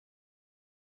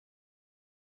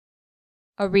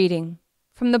A reading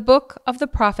from the book of the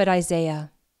prophet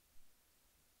Isaiah.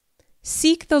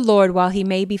 Seek the Lord while he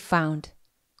may be found.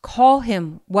 Call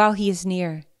him while he is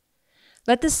near.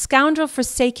 Let the scoundrel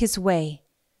forsake his way,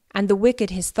 and the wicked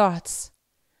his thoughts.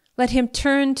 Let him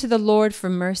turn to the Lord for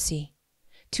mercy,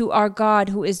 to our God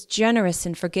who is generous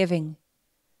in forgiving.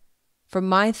 For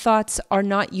my thoughts are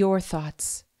not your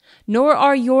thoughts, nor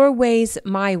are your ways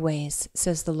my ways,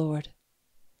 says the Lord.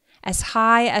 As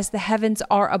high as the heavens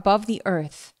are above the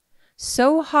earth,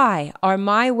 so high are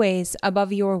my ways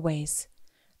above your ways,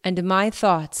 and my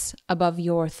thoughts above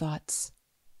your thoughts.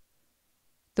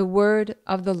 The word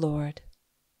of the Lord.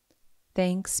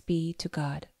 Thanks be to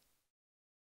God.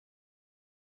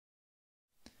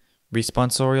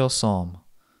 Responsorial Psalm,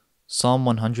 Psalm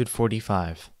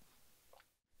 145.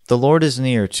 The Lord is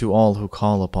near to all who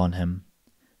call upon him.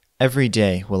 Every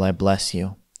day will I bless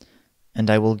you, and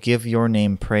I will give your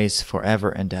name praise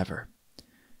forever and ever.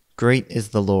 Great is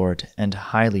the Lord, and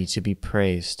highly to be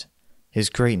praised. His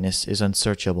greatness is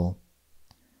unsearchable.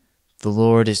 The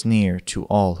Lord is near to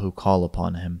all who call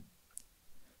upon him.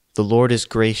 The Lord is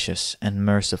gracious and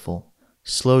merciful,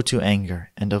 slow to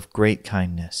anger, and of great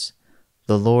kindness.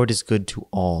 The Lord is good to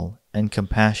all, and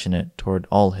compassionate toward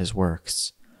all his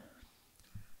works.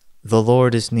 The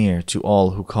Lord is near to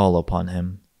all who call upon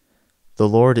him. The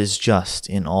Lord is just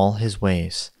in all his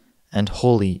ways, and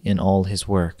holy in all his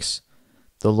works.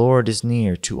 The Lord is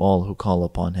near to all who call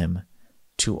upon him,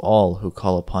 to all who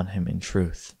call upon him in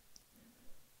truth.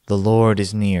 The Lord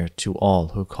is near to all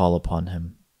who call upon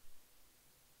him.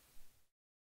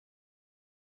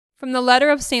 From the letter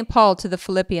of St. Paul to the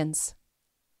Philippians.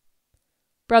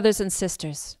 Brothers and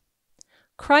sisters,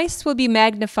 Christ will be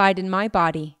magnified in my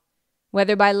body,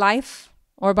 whether by life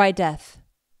or by death.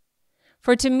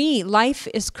 For to me life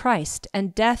is Christ,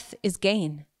 and death is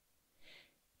gain.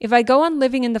 If I go on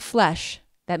living in the flesh,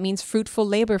 that means fruitful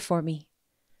labor for me,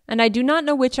 and I do not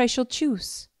know which I shall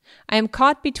choose. I am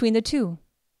caught between the two.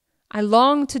 I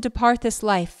long to depart this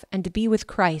life and to be with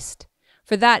Christ,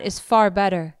 for that is far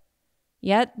better.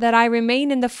 Yet that I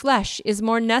remain in the flesh is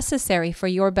more necessary for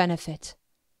your benefit.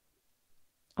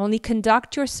 Only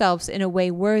conduct yourselves in a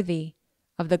way worthy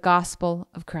of the gospel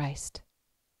of Christ.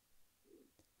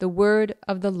 The word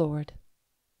of the Lord.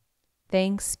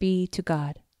 Thanks be to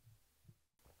God.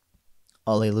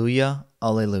 Alleluia,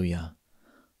 alleluia.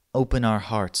 Open our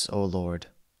hearts, O Lord,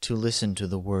 to listen to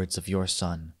the words of your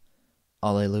Son.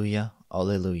 Alleluia,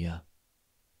 alleluia.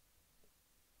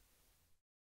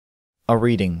 A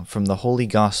reading from the Holy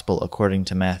Gospel according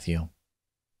to Matthew.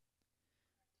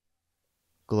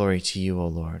 Glory to you, O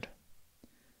Lord.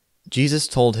 Jesus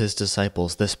told his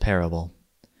disciples this parable.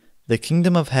 The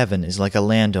kingdom of heaven is like a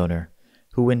landowner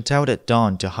who went out at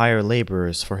dawn to hire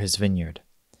laborers for his vineyard.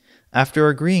 After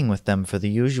agreeing with them for the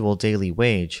usual daily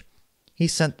wage, he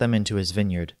sent them into his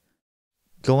vineyard.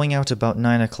 Going out about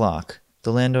 9 o'clock,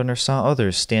 the landowner saw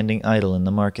others standing idle in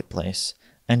the marketplace,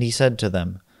 and he said to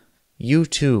them, "You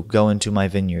too go into my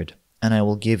vineyard, and I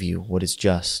will give you what is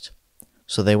just."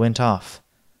 So they went off.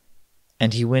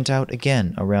 And he went out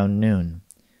again around noon,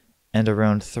 and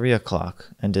around 3 o'clock,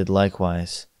 and did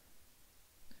likewise.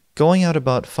 Going out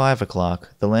about 5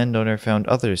 o'clock, the landowner found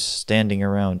others standing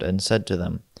around, and said to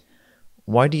them,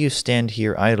 "Why do you stand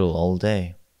here idle all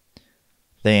day?"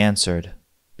 They answered,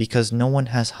 "Because no one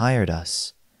has hired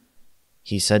us."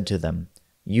 He said to them,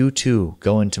 "You too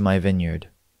go into my vineyard."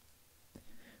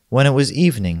 When it was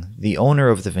evening, the owner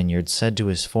of the vineyard said to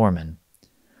his foreman,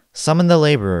 "Summon the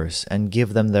laborers and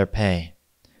give them their pay,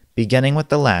 beginning with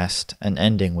the last and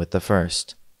ending with the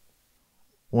first."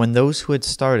 When those who had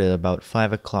started about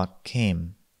 5 o'clock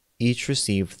came, each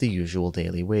received the usual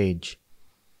daily wage.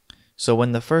 So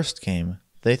when the first came,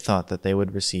 they thought that they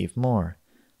would receive more,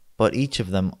 but each of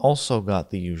them also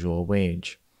got the usual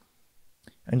wage.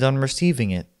 And on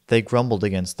receiving it, they grumbled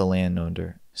against the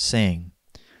landowner, saying,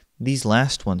 "These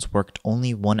last ones worked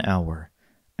only 1 hour,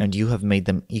 and you have made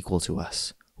them equal to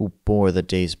us, who bore the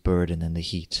day's burden and the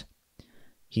heat."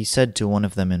 He said to one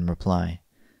of them in reply,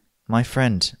 "My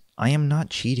friend, I am not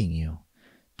cheating you.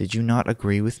 Did you not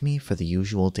agree with me for the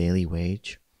usual daily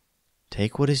wage?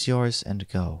 Take what is yours and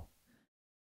go.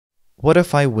 What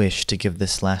if I wish to give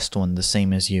this last one the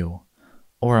same as you?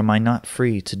 Or am I not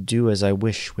free to do as I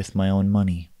wish with my own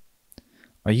money?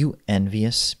 Are you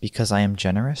envious because I am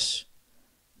generous?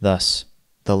 Thus,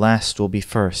 the last will be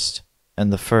first,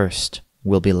 and the first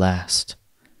will be last."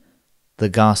 The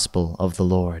Gospel of the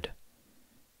Lord.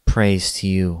 Praise to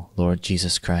you, Lord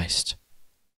Jesus Christ.